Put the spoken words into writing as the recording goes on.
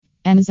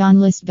Amazon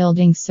List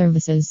Building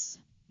Services.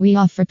 We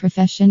offer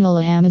professional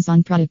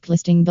Amazon product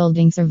listing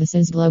building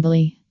services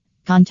globally.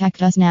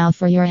 Contact us now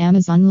for your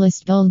Amazon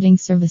List Building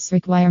service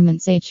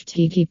requirements.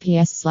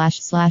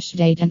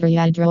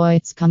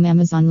 https://dateandroids.com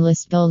Amazon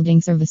List Building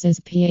Services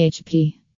PHP